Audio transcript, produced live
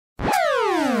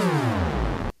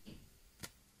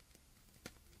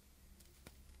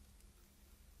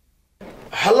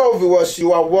viewers,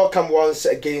 you are welcome once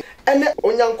again. And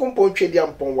onyankumpo twedi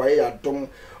ampon wa ya dom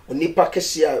onipa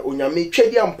kese a onyame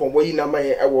twedi ampon wa yi na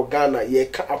maye ewo Ghana ye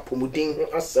ka apomudin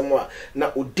ho asem a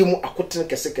na odimu akoten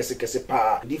kese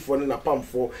pa difo ne na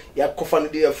pamfo ya kofa no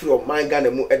de afiri o man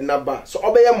Ghana mu edna ba so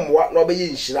obeye mmoa na obeye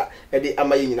nhira ede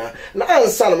amaye nyina na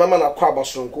ansa na mama na kwa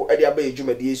abasonko ede abaye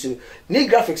dwumadi yesu ni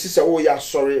graphics se wo ya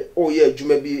sorry o ye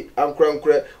adwuma bi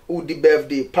ankra o di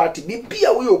birthday party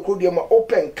bibia wo ye okrodie ma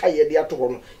open kaye de ato ho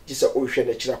no gise o hwe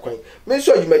na kira kwan me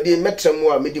so adwumadi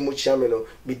metremu a medi mo chiame no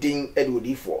medin ede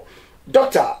odifo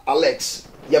Dr. Alex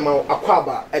Yama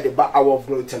Akwaba at the Hour of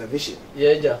Glory Television.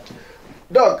 Yeah.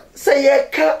 Dog, say ye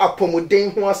ka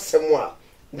apomuden ho asemwa.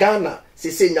 Ghana,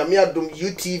 say nyame adum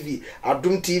UTV,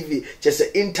 adum TV,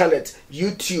 just internet,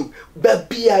 YouTube.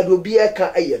 Babia do be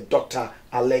ka Dr.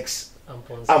 Alex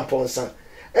Amponsah.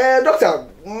 Doctor,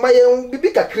 my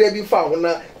bibi kakra bi fa ho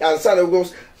na ansa na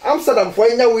goes Amsterdam for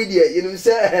nya we there, you know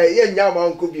say ye nya ma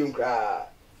nko bi nkra.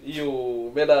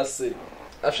 You better say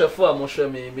Ashafo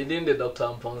amoshe me medin the Dr.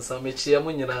 Amponsah me chia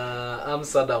mu nyina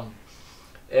Amsterdam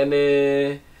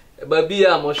ene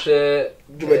babia amoshe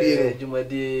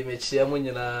jumadi me chia mu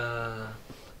nyina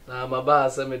na maba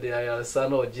asa me de ayarsa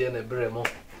na oje na bremo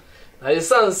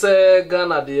ayisan se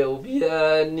Ghana de obi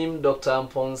nim Dr.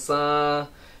 Amponsah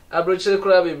abrochire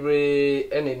kura bebre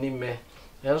ene nimme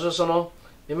yanso so no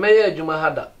me meye adwuma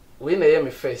hada we na ye me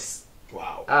first.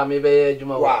 Wow. Me be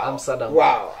Juma Amsterdam.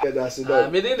 Wow. That's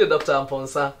it. Me did the Dr.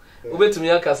 Amponsah.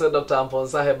 Ubetumi aka say Dr.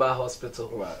 Amponsah Heba Hospital.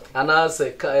 Wow. And I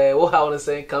say wo ha won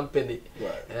say company.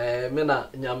 Me na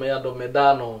nyame ado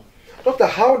medano. Doctor,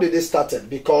 how did it started?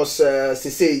 Because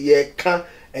say ye ka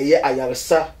ye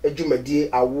ayaresa adwumadi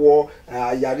awo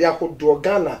ayare akodo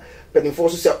Ghana. Penifo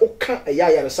so say oka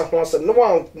ayaresa ho asem no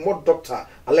one more Dr.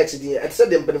 Alex di e say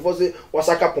dem penifo say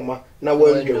wasaka poma na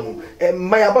wandwemu.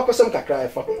 My abakosem kakra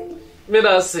efa. Me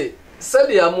da say said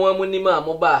ya mo amunima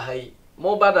mo ba hai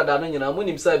mo ba dada no nyina mo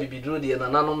nim sa bibiduro de na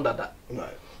nanom dada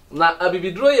na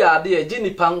abibiduro ya ade e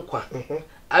gini pankwa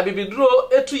abibiduro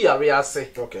etu yare ase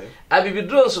okay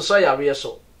abibiduro nsoso yare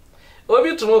so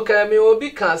obi tumo ka me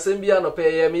obi ka asem bia no pe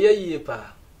ye me yie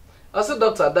pa ase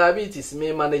doctor diabetes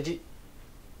me manage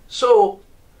so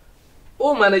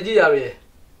o manage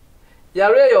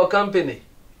yare your company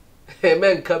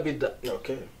men kabida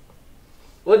okay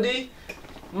odi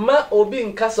ma obi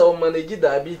nkasa o manage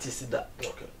diabetes da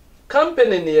okay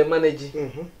company ne ye manage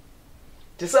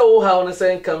tisa wo ha on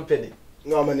say company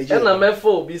no manage na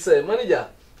mefo obi say manager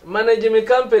manage me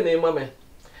company mame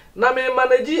na me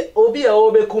manage obi a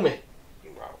obekume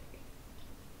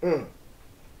wow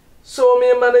so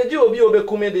me manage obi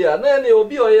obekume dia na ne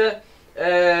obi oye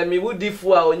mi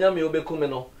wudifu a onya me obekume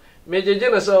no me jeje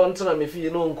na so ntena me fie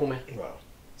no nkume wow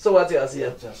so what you see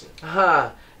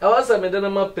ha I was a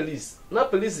medana police. Na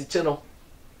police channel.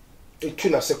 It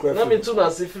na secret. Na me too na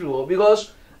sefiri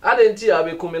because I didn't see I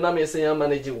be come na me say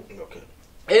manage you. Okay.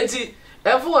 Enti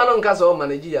everyone on kasa o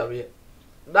manage yare.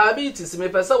 Diabetes me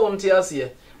pesa won ti ase.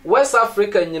 West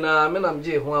Africa nyina me na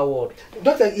mje ho award.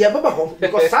 Doctor, ya baba ho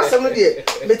because asem no de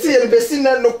me ti ye be sin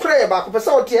na no prayer ba ko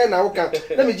pesa o ti na wo kan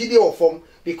na me gidi o form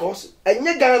because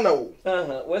enye Ghana o.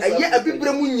 Eye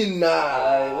abibire mu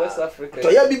nyina. West Africa. To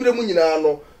ya abibire mu nyina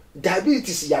no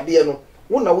diabetes yade no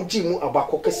wona wo gimu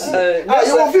abako kesi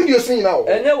you want videos ni na o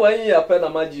enye wan yi ape na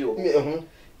magi o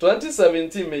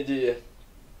 2017 meje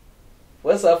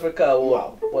West Africa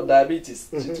wow for diabetes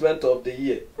treatment of the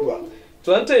year wow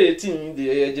 2018 the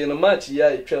year no match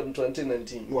ya itwam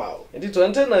 2019 wow and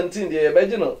 2019 the year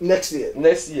beje no next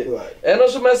year right eno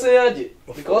so mesen age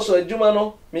because adwuma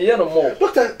no me ye no more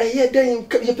doctor eye den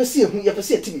ye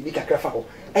pese tibi bi kakra fa ho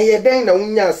eye den na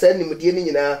wunya sa nimdie ni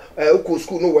nyina uko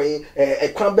school no wan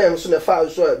ekwan bem so na fa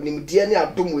so nimdie ni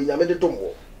adom we nyame de dom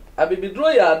wo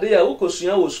abibidro ya ade ya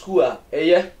ukosua wo school a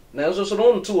eye na nso so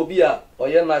no nto obi a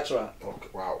oye natural okay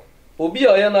wow obi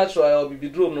a oye natural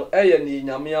abibidro no eye ni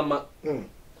nyame ama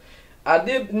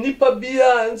ade nipa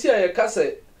bia nti aye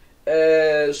kase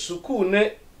school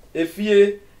ne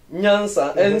efie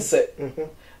nyansa ense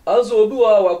also obi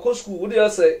wa ko school wo dey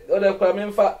say o dey kwa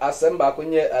memfa asemba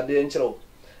konye ade nkyerɛw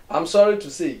I'm sorry to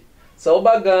say so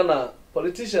oba Ghana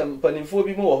politician panimfo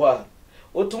bi mu wo ho a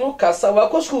otumu kasa wa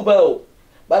ko school ba o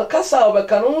ba kasa o be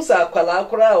kanu sa akwala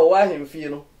akora o wa hemfie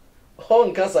no ho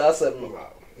nkasa asem no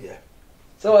yeah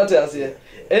so what I say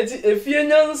enti efie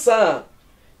nyansa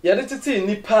ya de titi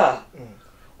nipa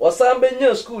osambe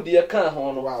nya school de ka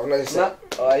ho no wow nice na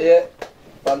oye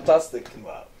fantastic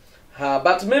wow ha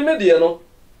but me de no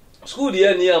school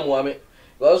de ni amoame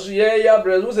because ye ya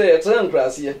brezu say ye tran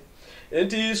krase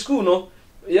enti school no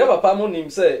ye papa mo nim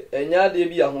say enya de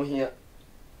bi ahohia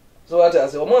so what I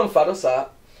say o mo mfa do sa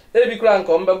ebi kura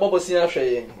nka ombe bobosi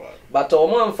ahwe yen but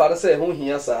omo amfare se ho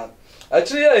hia sa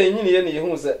akiri ya enyini ye ne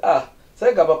hu se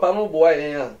se ga papa no boa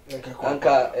yen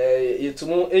anka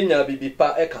yetumu enya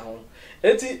bibipa eka ho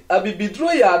eti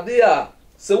abibidro ya ade a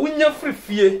se wunya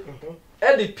frifie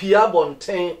e de pia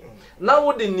bonten na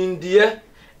wo de nindie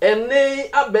ene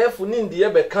abefu nindie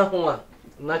beka ho a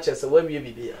na chese wa wie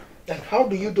bibia. And how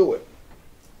do you do it?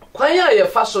 Kwan ya ye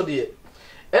fa so de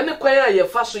ene kwan ya ye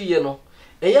fa so ye no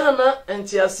eya na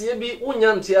entiase bi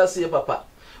unya entiase papa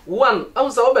one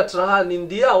amsa wo betra ha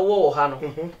nindie a wo ha no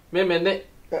memene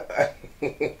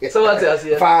so what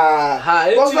ase fa ha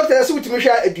eti what ase utimi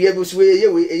hwa adua bi so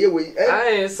eye we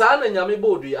ai sa na nyame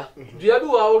bo dua dua bi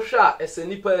wa wo hwa ese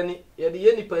nipa ani ye de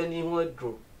ye nipa ani ho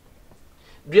aduro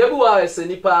dua bi wa ese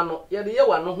nipa no ye de ye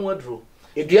wa no ho aduro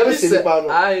dua bi se nipa no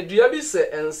ai dua bi se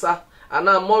ensa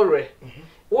ana more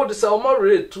wo de sa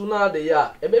more tu na de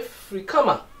ya e be free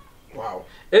kama. Wow.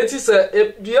 Eti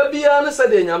se dua bia ne se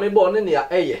de nyame bo ne ne ya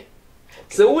eye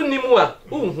se wunimu a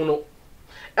unhunu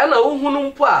ena unhunu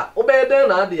mpo a obeden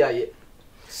na ade aye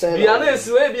bia na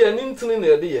esiwe bia ni ntini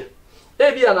na ade ye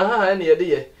e bia na ha na ade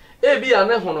ye e bia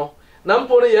ne hono na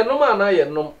mpo ne ye nom ana ye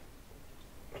nom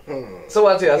so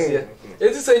what you say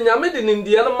eti se nyame de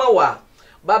ndie no mawa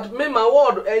but me my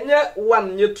word enye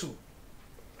 1 nye 2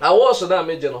 awo so da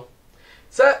meje no.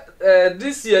 So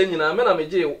this year nyina me na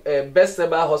meje best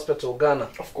ever hospital Ghana.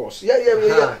 Of course. Yeah.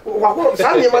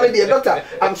 Some money the doctor.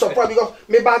 I'm surprised because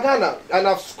me ba Ghana and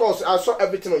of course I saw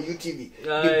everything on UTV.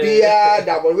 The beer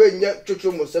that we nye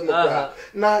chuchu mo sem no.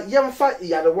 Na yemfa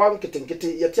ya the one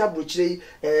kitenkete yeti abrochire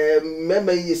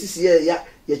mema yesisi ya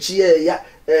yechi ya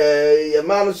ye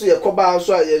man so ye koba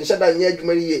so ye nhyada nye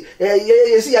adwumari ye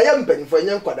yesi ya mpanifo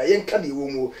nye nkwada ye nka de wo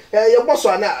mu ye boso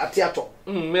ana ate ato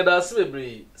me da se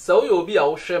bebre sa wo obi a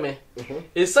wo hwe me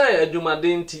esan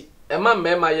adwumade nti ema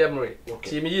mema yemre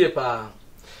ti mi ye pa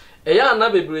eya na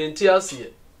bebre nti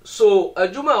ase so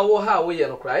adwuma wo ha wo ye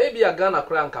no kra e bia Ghana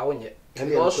kra nka wo nye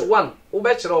because 1 wo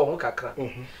be kire wo ho kakra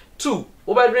 2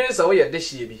 wo be dwen sa wo ye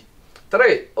dehie bi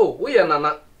 3 wo ye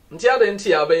nana nti ade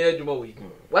nti ya be ye adwuma wo yi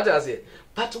what I say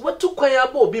but what to kwan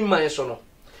aba obi man so no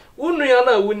unua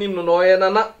na wunim no oye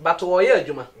nana but oye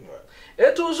adwuma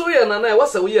etu so ye nana e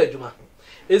wasa wo ye adwuma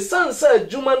esansa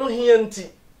adwuma no hia nti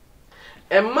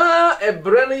ema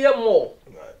ebre ne ye mo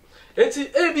eti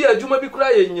ebi adwuma bi kura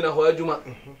ye nyina ho adwuma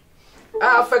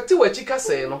affect wachi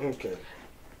kase no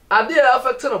ade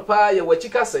affect no pa ye wachi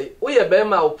kase wo ye be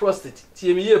ma o prostate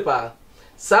tie mi ye pa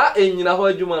sa enyina ho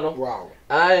adwuma no wow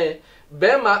ai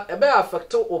be ma ebe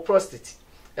affect o prostate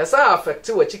esa affect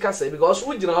wachi kase because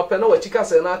wo gina open na wachi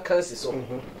kase na cancer so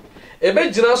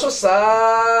ebe gina so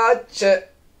sa che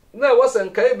na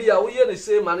wasanka e bia wo ye ne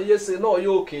se ma ne ye se na o ye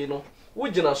okay no wo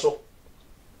gina so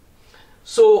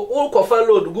wo kofa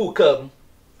load gu kam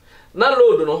na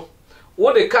load no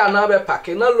wo de car na be pack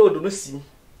na load no si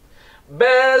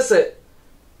be se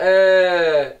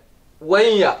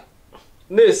wanya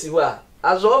na esi ho a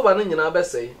azova no nyina be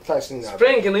sei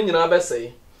spring no nyina be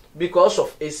sei because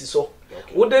of AC so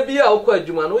wo de bia wo kwa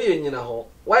adwuma no ye nyina ho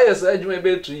why is adwuma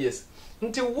be 2 years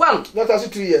nti 1 not as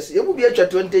 2 years you will be at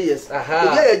 20 years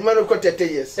you get adwuma no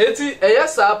 30 years eti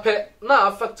eyesa pe na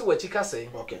affect wachi kase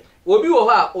okay obi wo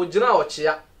ho a ogina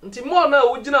ochia nti mo na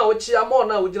ogina ochia mo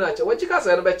na ogina cha wachi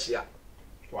kase no be chia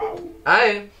wow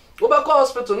ai wo ba ko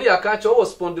hospital ni aka cha wo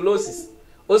spondylosis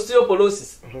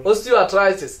osteoporosis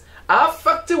osteoarthritis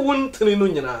affect wuntini no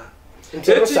nyina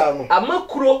eti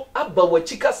amakuro aba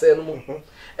wachi kase no mu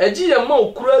eji ye ma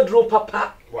okuro aduro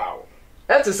papa wow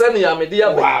eti se ni amede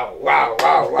aba wow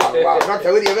not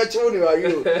we dey bet you are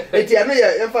you eti anu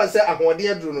ye emfa se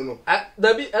ahoɔden aduro no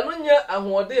dabi enu nya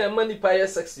ahoɔden ema nipa ye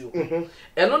sexy o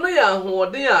enu no ya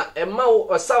ahoɔden a ema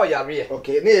osa oyare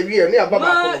okay na ye wie na aba ba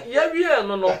ko na ye wie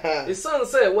no no isan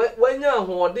se wanya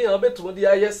ahoɔden a obetum di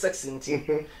aye sexy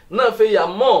nti na fe ya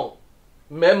mo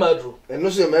memadru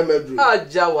enu so memadru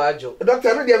aja wajo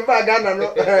doctor no dey mba Ghana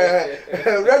no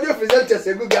radio presenters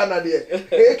egu Ghana dey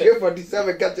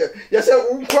AK47 catch ya se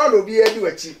unkwa no bi edi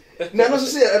wachi na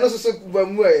enu so ba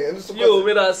mu enu so yo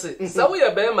we da se sa wo ye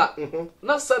be ma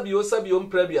na sabio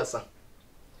mpra biasa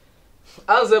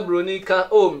anze broni ka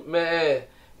me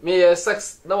ye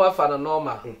sex na wa fa na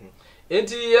normal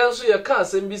enti ye so ye ka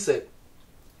asem bi se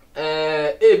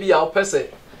e bi a opese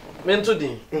mento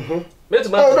din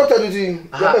oh doctor didi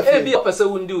e bi opese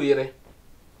wundi uyere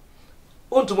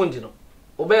ontumo ndi no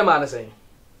obe ma na sen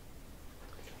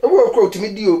e wo kro timi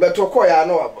di o beto ko ya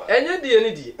na aba enye die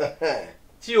ni die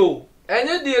ti o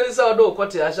enye die ni sa do ko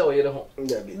te ahya wo yere ho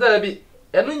da bi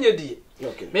enu nye die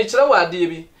me kire wa die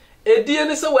bi e die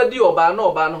ni se wadi oba na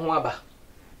oba no ho aba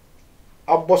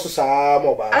aboso saa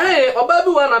mobile oba bi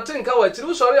wa na tenka wa chiri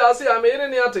usori ase ya me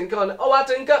ni atenka ne o wa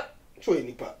tenka so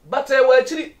enipa but wa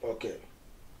chiri okay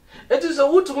it is a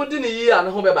wutumu di ni yi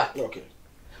an ho beba okay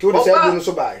to the side no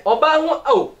so buy oba ho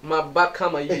oh ma ba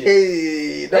kama yi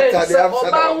hey doctor they have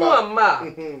said oba ho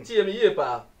ama tie me yi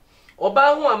pa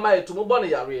oba ho ama etumu bo ne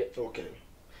yare okay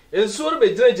ensuo be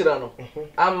gyinagyina no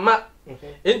ama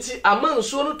enti ama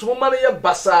nsuo no tumu ma ne ye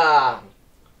basa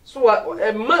so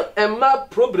emma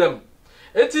problem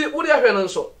enti wo de ahwe no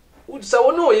nso wo sa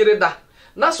wo no yire da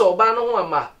na so oba no ho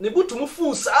ama ne butumu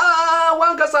fu saa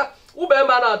wankasa wo be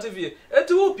ma na TV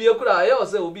enti wo pie kura ye o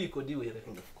se obi ikodi were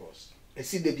of course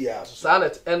esi de bia so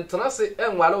sanet entra se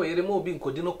enware wo yire ma obi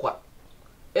nkodi no kwa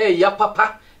ya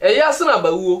papa ya asena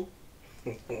bawuo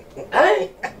you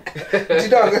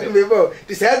don't remember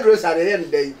the side rows at the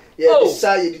end day yeah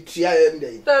decide the tia end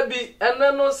day that be and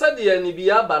then no said the ni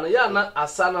bia ba no ya na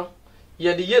asana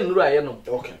ye de ye nuru aye no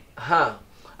okay ha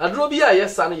aduro bia ye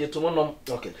sa no yetumo nom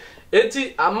okay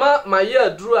enti ama ma ye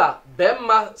aduro a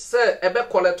bemma se ebe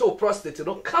collect prostate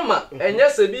no kama enye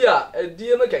se bia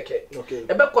adie no keke okay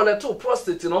ebe collect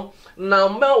prostate no na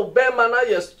ma bemma na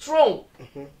ye strong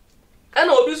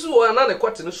ana obi su wo na ne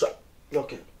kwete no so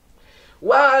okay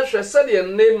wa hwe sede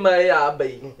ne mai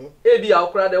abai ebi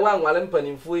akora de wa nwale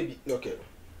mpanimfo ebi okay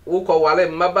wo ko wale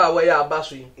mmaba wa ya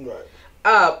abaso yi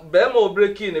right be ma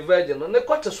breaking the virgin no ne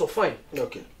kwete so fine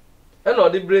okay e no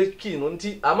de breaking no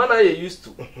nti amana ye used to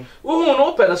wo hu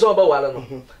no pene so oba wale no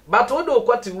but wo do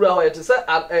kwete wura ho yete se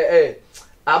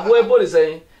abo ebo ni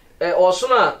sen oso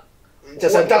na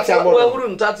just ntati abo wa wuru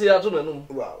ntati ya to nanum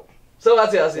wow so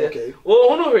what you say wo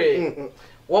hu no hwe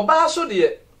wo ba so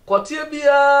de kotie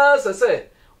bia sese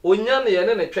onya ne ye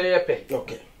ne tweye pe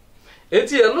okay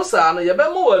enti ye no sa no ye be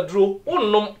mo waduro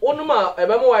onum a e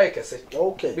be mo wa yekese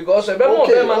okay because e be mo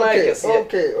be ma na yekese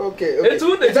okay enti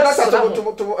wo de just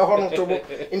to hono to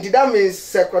enti that means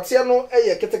se kotie no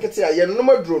ye ketekete a ye no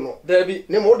maduro no dabi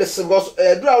ne mo de se because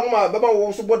duro onum a be ma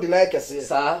wo so body na yekese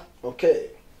sa okay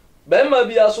be ma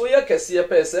bia so yekese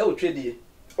pe se o twedie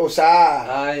o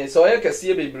sa ai so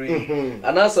yekese bebre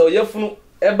ana so yefunu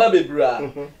eba bebra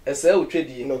ese o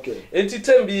twedie okay enti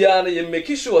tambia na ye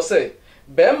make sure say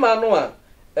be ma no a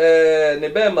ne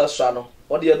be ma swa no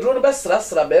o de aduro no be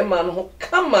sra be ma no ho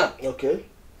kama okay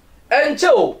enche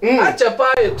o ache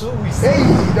pa ye 2 weeks hey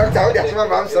doctor how dey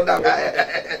asma am so down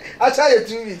acha ye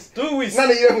 2 weeks 2 weeks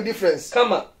na ye hu difference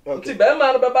kama nti be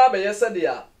ma no be ba be ye se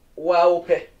dia wa o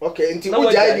pe okay nti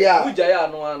ujai dia ujai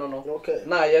anu no okay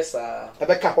na yesa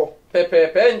abeka ho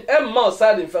pepepe emma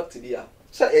side infect dia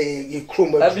sa ye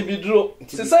krom abibiduro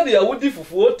se se dia wodi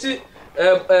fufu oti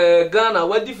Ghana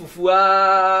wadi fufu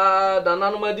da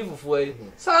nanu wadi fufu ai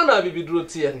sa na abibiduro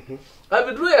tie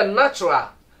abibiduro ye natural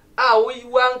a we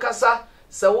wankasa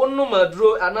se wonu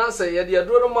maduro anase ye de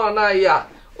aduro no ma na ya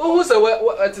ohu se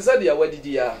te se dia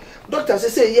wadidi ya doctor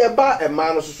say ye ba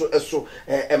ema no so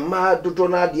ema dodo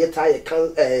na de ta ye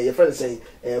kan ye friend say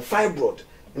fibroid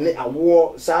ne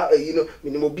awo sa you know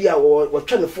minimum bi awo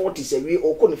watwa ne 40s awie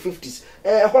okọ ne 50s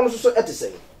ho no so ete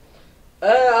say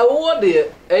awo de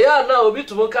ya na obi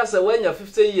tumo ka se wanya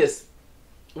 50 years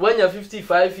wanya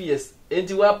 55 years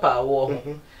enti wa pa awo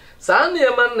sa na ye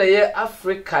man na ye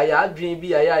Africa ya adwen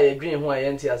bi ya ye dwen ho aye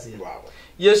enti ase wow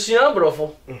ye sua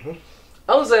abrofo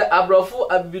anze abrofo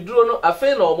abiduro no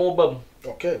afen na omo bam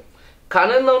okay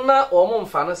kane no na omo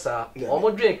mfa ne sa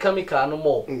omo dwen chemical no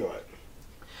mo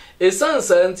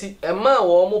esansa nti ema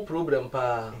wo omo problem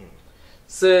pa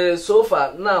se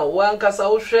sofa na wankasa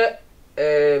wo hwe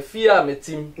fear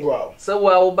metim wow se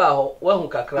wa wo ba ho wa hu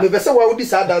kakra me be se wa wo di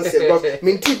sa dance because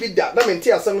menti bi da na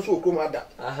menti asem so okrom ada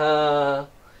aha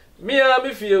mia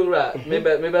mi fie wura me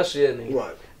be hye ni wow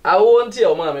awo nti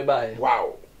o ma me ba e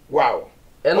wow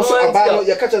eno so aba no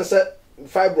ye ka chen se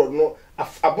fibroid no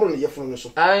abro no ye funu no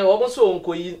so ai wo mo so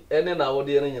nkoyi ene na wo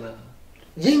de ne nyina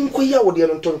yinkoyi a wo de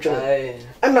no ntontwe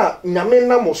ana nyame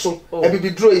na mo so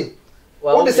abibiduro yi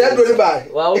what the said really by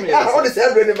wow what the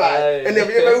said really by and the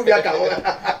people be aka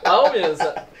wow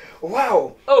mensa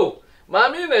wow oh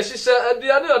mami na shisha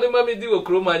aduane odi mami di wo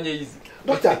kroma anya easy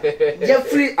doctor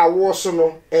Jeffrey awoso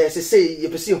no se say ye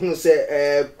pese hu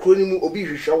se kronimu obi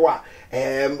hwehwe wa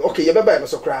okay ye beba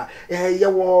so kra ye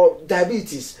wo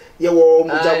diabetes ye wo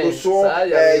mujagoso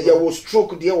ye wo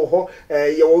stroke de wo ho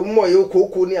ye wo mo ye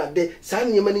kokoko ni ade sa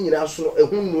nyema ni nyina so no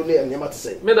ehun no ne nyema te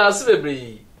say me da ase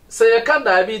bebre se ye ka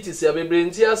diabetes ya bebre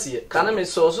nti ase kana me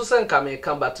so se nka me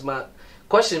ka batma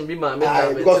question bi ma me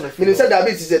because me say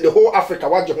diabetes the whole Africa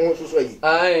waje ho so yi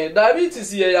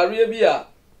diabetes ye yare bi a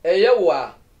eye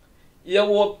wa ye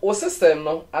wo system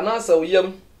no anasa wo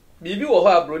yam bibi wo ho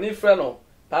abroni frɛ no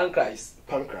pancreas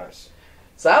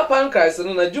Sa pancreas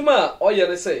no na adwuma oyɛ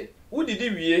ne sɛ wodidi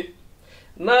wie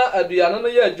na aduane no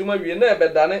yɛ adwuma wie na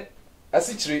ɛbɛdane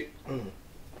asikyire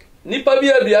nipa bi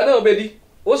aduane obedi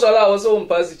wo sɔre a wo sɛ wo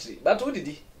mpa asikyire but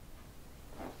wodidi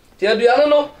ti aduane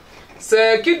no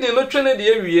sɛ kidney no twene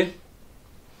de awie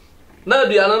na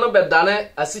aduane no bɛdane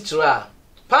asikyire a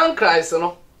pancreas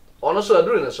no ɔno so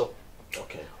aduru ne so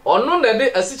okay ɔno na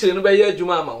de asikyire no bɛyɛ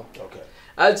adwuma ama wo okay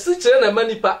asikyire na ma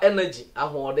nipa energy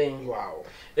ahoɔden wow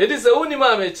edi sɛ woni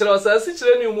ma me kyerɛ sɛ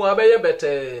asikyire ne mu abɛyɛ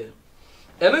bɛtɛ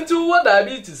ɛno nti wo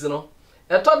diabetes no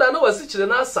ɛtɔ da na wasikyire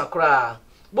na asakra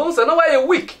bon sɛ na wayɛ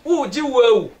weak wo gi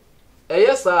wawu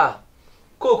ɛyɛ saa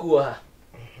coke wɔ ha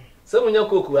sɛ munya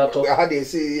coke atɔ ha de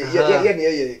sɛ yɛ ne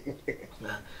yɛ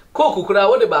coke kura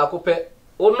wo de ba akopɛ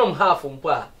wonom half mpo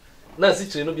a na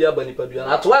asikyire no bi aba nipa bia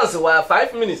at once wa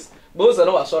 5 minutes bon sɛ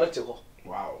na wasɔre te hɔ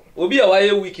wow obi a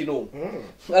wayɛ weak no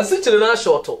asikyire na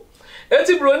shorto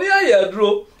eti broni ayɛ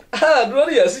aduro aduro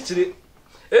ne yɛ asikyire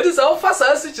eti sɛ wo fa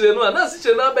sa asikyire no a na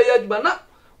asikyire na abɛyɛ adwuma na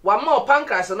wa ma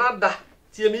pancreas na da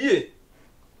tie me yie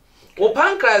wo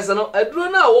pancreas no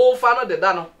aduro na wo fa no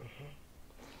deda no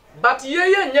but ye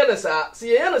nyɛ ne saa si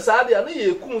ye ne saa de na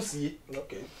ye kum sie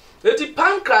okay eti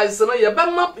pancreas no ye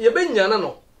bɛnya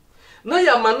no na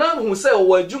ya mana hu sɛ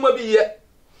wo adwuma bi ye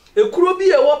ekuro bi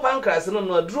ye wo pancreas no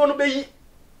no aduro no bɛyi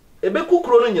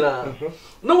ebekukuro no nyina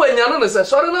na wanya no sɛ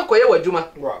sɔre na kɔyɛ wadwuma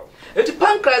wow eti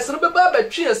pancreas no bɛba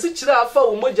bɛtwe asikyire afa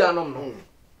wo mogya nom no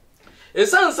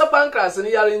esansa pancreas no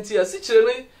yare nti asikyire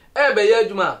no ɛbɛyɛ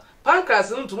adwuma pancreas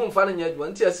no ntum mfa no nya adwuma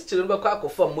nti asikyire no bɛkɔ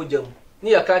akɔfa mogya mu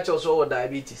ne yɛ ka kyɛw so wɔ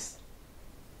diabetes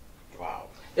wow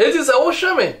eti sɛ wo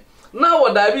hwɛ me na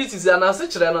wɔ diabetes ana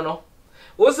asikyire no no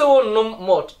wo sɛ wo nnom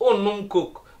malt wo nnom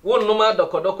coke wo nnom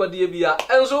adɔkɔdɔkɔ de bia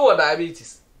enso wɔ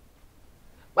diabetes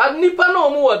but nipa na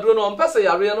omu waduro no mpɛ sɛ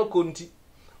yare no konti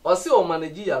ɔse o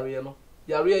manage yare no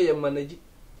yare yɛ manage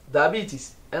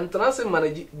diabetes entrance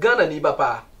manage Ghana ni ba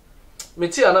pa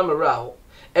meti ana mera ho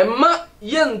emma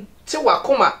yente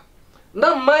wakoma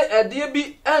na mai ade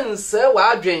bi ense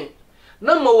wa adwen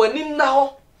na ma wani na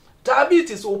ho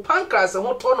diabetes o pancreas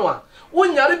ho to no a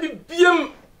wonyare bi biem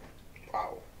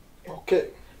wow okay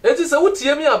eti sɛ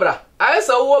wotie mi abra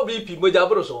ayesa wo BP moja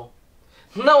bro so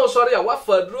na wo sɔre a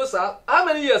wafa aduro sa how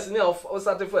many years ni o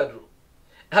certify aduro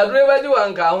aduro ba ji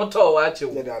wanka ho to wa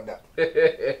achewo ne dada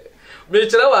me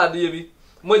kyerɛ wa ade bi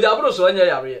moja bro so anya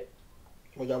yare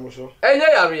moja mo so enya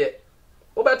yare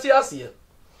wo beti ase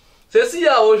sesi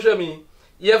ya wo hwɛ mi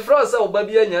ye fro sɛ wo ba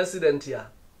bi anya accident a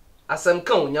asɛm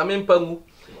kan nyame mpangu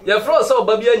ye fro sɛ wo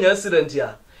ba bi anya accident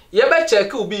a ye be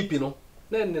check wo BP no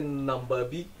na ne number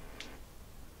bi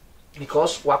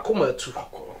because wakoma tu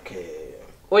okay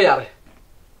o yare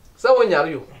sɛ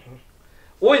wonyare yo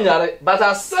wonyare but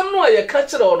asɛm no a yɛ ka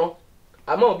kyerɛ no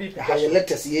ama obi ha yɛ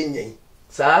letters yɛ nyen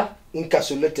saa inka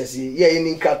so letters yɛ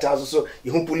ni nkata so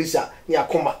yɛ hu police a ne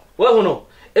akoma wa hu no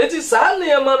eti saa ne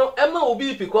ma no ɛma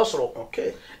obi pikosoro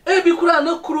okay ebi kura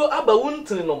na kuro aba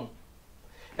wuntini nom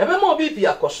ɛbɛma obi pi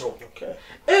akosoro okay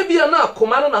ebi na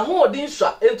akoma no na ho odin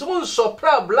swa entum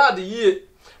nsopra blood yie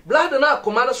blood na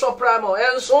akoma no sopra ma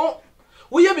enso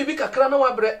woyɛ bibi kakra na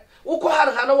wabrɛ wokɔ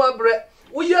har na wabrɛ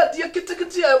woyɛ die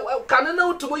kitikiti kan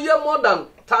na utumo yɛ more than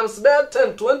times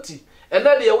 10 20 and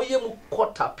then ye woyɛ mu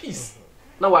quarter piece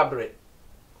na wabrɛ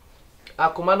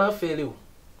akoma na fele o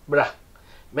bra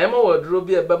mema waduro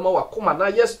bi ebe ma wakoma na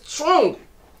ye strong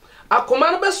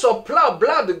akoma na be supply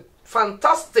blood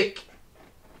fantastic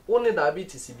woni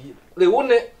diabetes bi le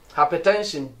woni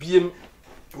hypertension biem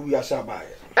we are sabai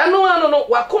eno ano no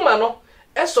wakoma no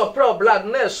e supply blood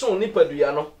na eso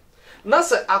nipadua no na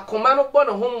se akoma no bɔ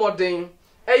ne ho modern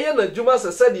eye na dwuma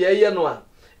sese de eye no a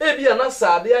ebia na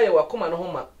saade aye wakoma no ho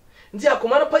ma nti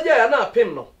akoma no pagya ya na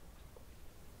apem no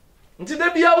nti da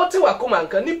bia wote wakoma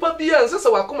nka nipa bia nse se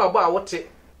wakoma bɔ a wote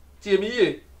tie mi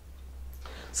ye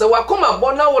se wakoma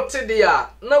bɔ na wote de a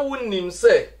na wonnim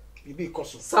se bibi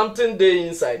koso something dey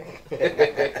inside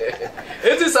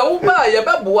enti se wo ba ye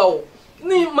beboa wo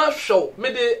ni ma hwew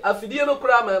me de afidie no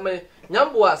kura ma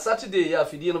nyambo a Saturday ya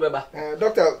afidie no beba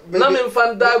doctor na me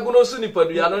mfa diagnose ni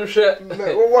padua no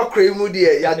hwe wo kra mu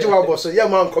de ya jewa boso ya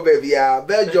man ko ba bia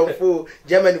Belgium fo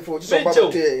Germany fo so ba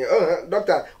te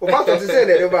doctor o pastor to say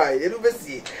dey buy e do be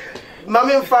see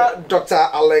mama mfa Dr.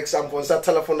 Alex Amponsah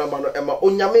telephone number no ema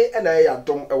onyame na ya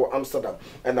dom e wo Amsterdam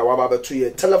na wa ba beto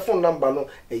ye telephone number no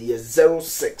e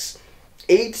 06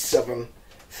 87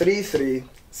 33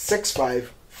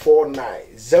 65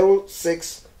 49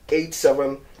 06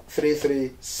 87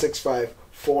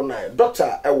 336549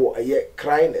 doctor ewo eye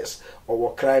cryness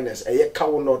or cryness eye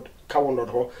cowonod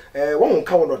ho won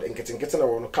cowonod nkete na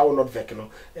won cowonod vec no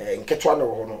nketwa na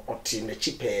ho no oti na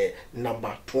chipe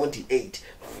number 28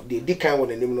 the kind one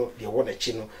name no the one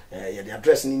chino yeah the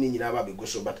address ni nyina ba be go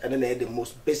so but and then the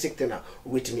most basic thing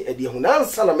with me e de ho na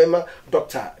ansa na mema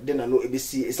doctor de na no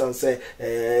ebesi esan say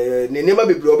ne nema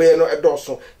be blobe no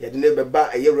edoso ye de ne be ba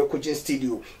ye recording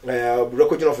studio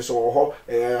recording office ho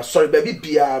sorry baby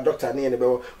bia doctor ne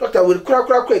be doctor we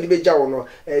kura de be ja wo no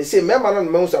say mema na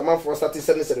me so man for start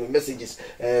sending messages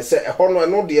say ho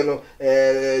no de no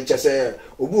just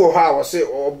obi o ha wo say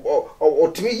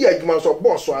otimi yi adwuma so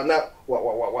boss ana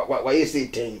wa yes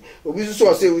ten obi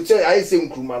so say I say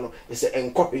nkruma no say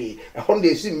enkohwe ehon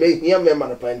dey see me hia me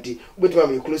man panti obetima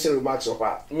me closing remarks of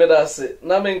her me da say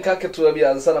na me nka keto bi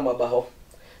ansa na maba ho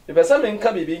me pesa me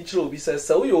nka bibi nchiro obi say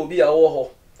sa wo obi a wo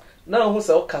ho na hu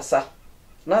say okasa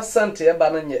na sante e ba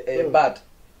na nye e bad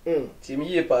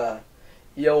timi ye pa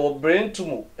ye wo brain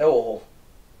tumor e wo ho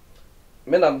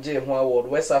me nam je ho award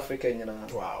West Africa nyina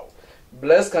wow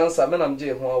breast cancer me nam je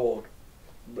ho award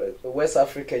West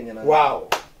Africa nyina wow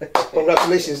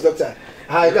congratulations doctor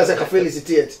you guys are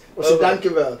felicitated so thank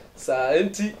you well sa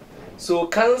enti so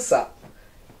cancer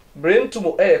brain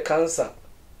tumor cancer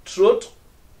throat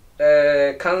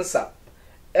cancer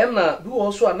ena do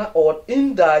also ana or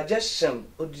indigestion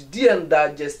odidi and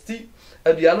digesti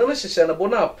aduane no hyehye na bo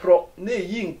na pro na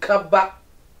eyi nkaba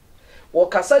wo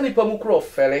kasa nipa mu kro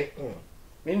fere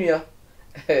menua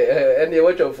ene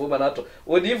watchofo manato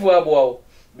odifu abo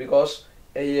because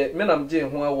me nam je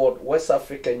ho award West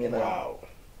Africa nyina wow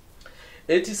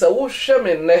eti sa wo hwe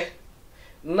me ne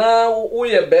na wo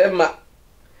ye bema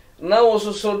na wo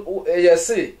so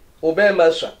yesi wo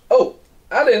bema sha oh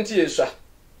adenti yesha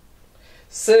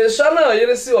se sha na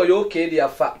yere si o yo okay dia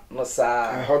fa no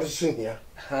sa how to sing here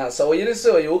ha sa wo yere si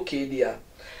o yo okay dia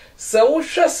sa wo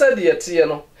hwe sa de tie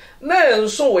no na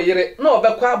enso wo yere na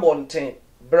obekwa abonten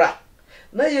bra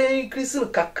na ye increase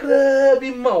kakra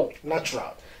bi ma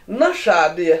natural na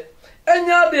hwade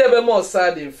enya de be mo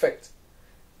side effect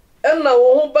enna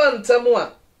wo ho bantam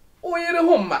a wo yire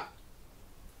ho ma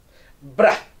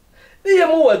bra iye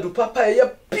mo wadu papa ye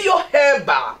pure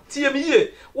herba tie mi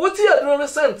ye wo tie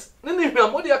adolescent ne ne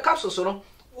hwam wo de capsule so no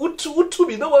utu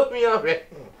bi na wa hwia hwe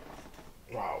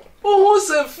wow wo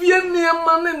se fie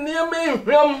niema ne niema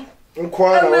hwam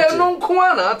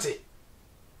nkwa na ate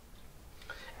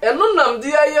eno nam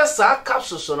de aye sa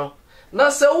capsule so no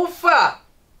na se wo fa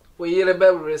wo yire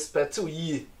be respect wo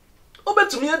yie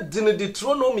obetumi adine de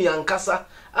tronomy ankasa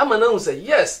ama na hu say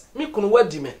yes me kunu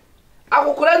wadi me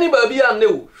akokora ni ba bia ne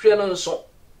wo hwe no nso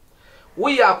wo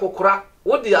ya akokora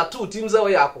wo de ato timza wo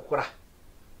ya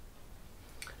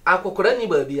akokora ni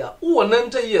ba bia wo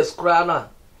 90 years kura na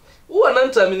wo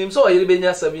 90 minim so wo yire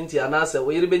benya 70 anase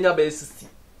wo yire benya ba 60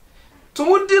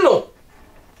 tumudi no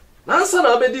nansa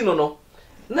na abedi no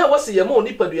na wose ye ma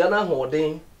nipadua na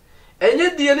hoden enye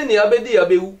die ne abedi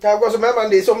abewu ta go so my man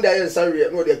dey some dey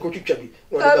answer no dey kotwitwa bi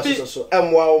no dey so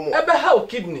amwa wo mo ebe how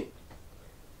kidney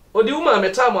odi uma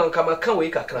meta mo anka maka we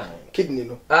kakra kidney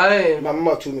no ai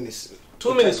mama 2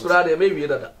 minutes kura dey me wie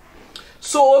dada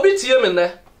so obi tie me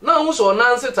ne na hu so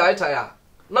nanse tai a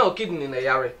na o kidney na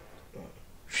yare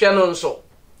hwe no nso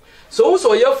so hu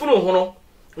so yafunu ho no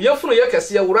yafunu ye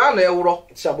kese ya wura na ewuro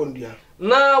sabondua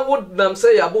na wodnam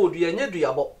se ya bodua enye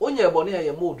duabo onye ebo ne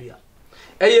ya modua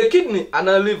eye kidney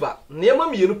ana liver niema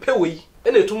mienu pewei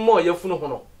ene etum mo yafunu ho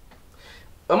no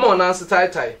ama onanse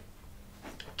tai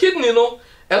kidney no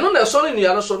eno na so ne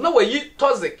nia no so na wayi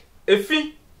toxic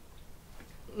efi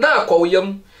na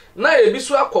akowyam na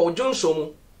ebisu akowjonso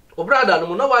mu obrada no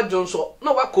mu na wajonso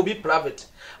na wakobi private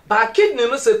ba kidney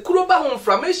no se kuro ba ho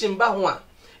inflammation ba ho a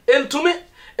entumi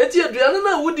eti aduane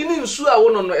na wudi ni nsu a wo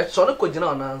no no eso ne kogina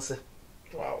onanse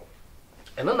wow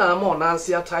eno na ama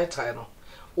onanse atai no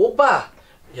wo ba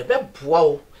ye be boa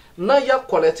wo na ya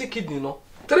quality kidney no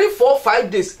 3-4-5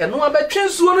 days eno abetwe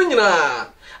nsuo no nyina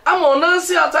ama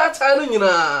onanse atai no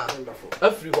nyina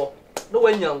afri ho na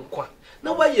wanya nkwa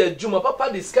na waya adwuma papa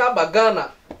diska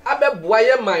bagana abeboa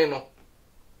ye man no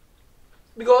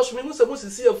because me hu se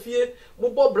musisi afie mo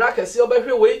bo bracket se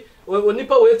obehwe we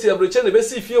onipa we ti abroche na be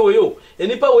si fie we yo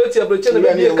enipa we ti abroche na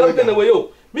be company we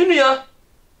yo minua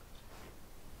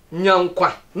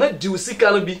nyankwa na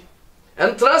diusika no bi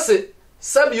entrance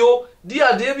sabio di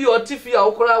ade bi otifi a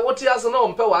okora wote ase na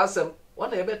ompe wa asem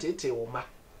wona ye betete wo ma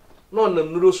na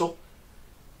onam nuro so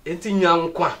enti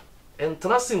nyankwa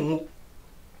entrance hu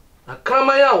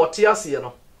akrama ya wote ase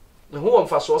no ne ho won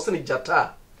fa so se ne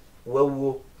jata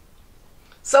wawuo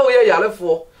sa wo ye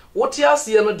yarefo wote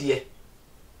ase no de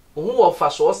ho won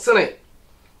fa so sene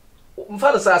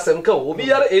mfa sa asem ka obi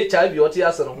yare HIV wote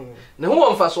ase no ne ho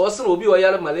won fa so sene obi o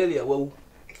yare malaria wawu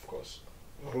of course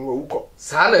wuko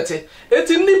sanete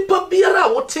eti nipa biara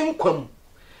wote nkwam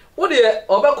wo de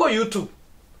obekọ YouTube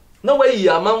na wayi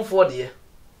amanfo de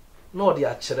na odi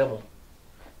a kyerɛ mo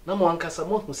na mo ankasa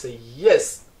mo hu say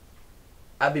yes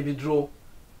abibidro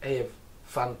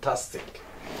fantastic.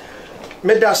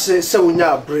 Medase se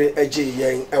unya abre eje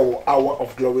yen ewo Hour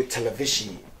of Glory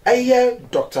television.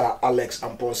 Dr. Alex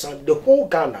Amponsah, the whole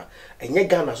Ghana, enye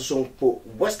Ghana so mpo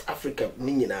West Africa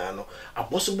ni nyina no.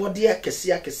 Abosobode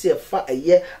akese fa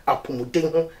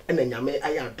apomuden ho ena nyame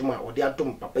aya adom a ode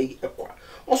adom papa yi ekwa.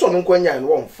 Oso no nkwanya no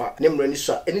wonfa ne mra ni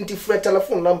so a enti free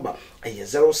telephone number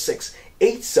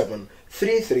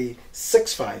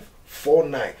 0687336549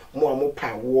 mo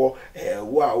pa wo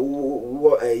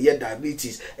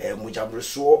diabetes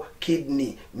mujabreso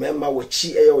kidney memma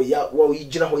wachi ya wo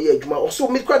yigina ho ya adwuma oso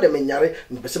me kwa de menyare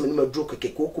mpese me maduro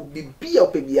kekeko bibia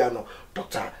opebia no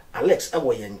Dr. Alex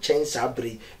awo ye nchen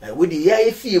sabri we di ya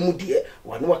efie mu de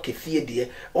wano wakefie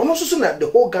de ono so na the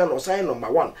whole Ghana osan number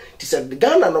 1 ti said the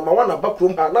Ghana number 1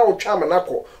 abakrom ha na wo twa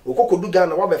manako okokodu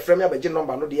Ghana wa be frame abeje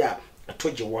number no de a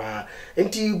atojewa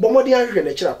enti bomodi ahwe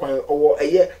na kira kwan owo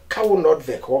kawo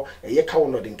nordvec ho kawo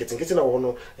nord nketenkete na wo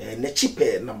no na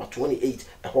chipe number 28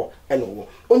 ho eno wo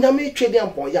onyame twedi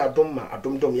ampon ya adom ma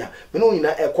adomdom ya me no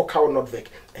nyina kawo nordvec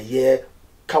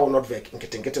kawo nordvec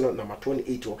nketenkete no number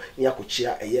 28 ho ni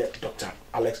akochia Dr.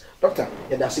 Alex Dr.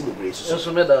 ya dasi bebre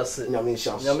so me dasi nyame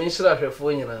nhira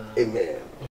hwefo nyina amen.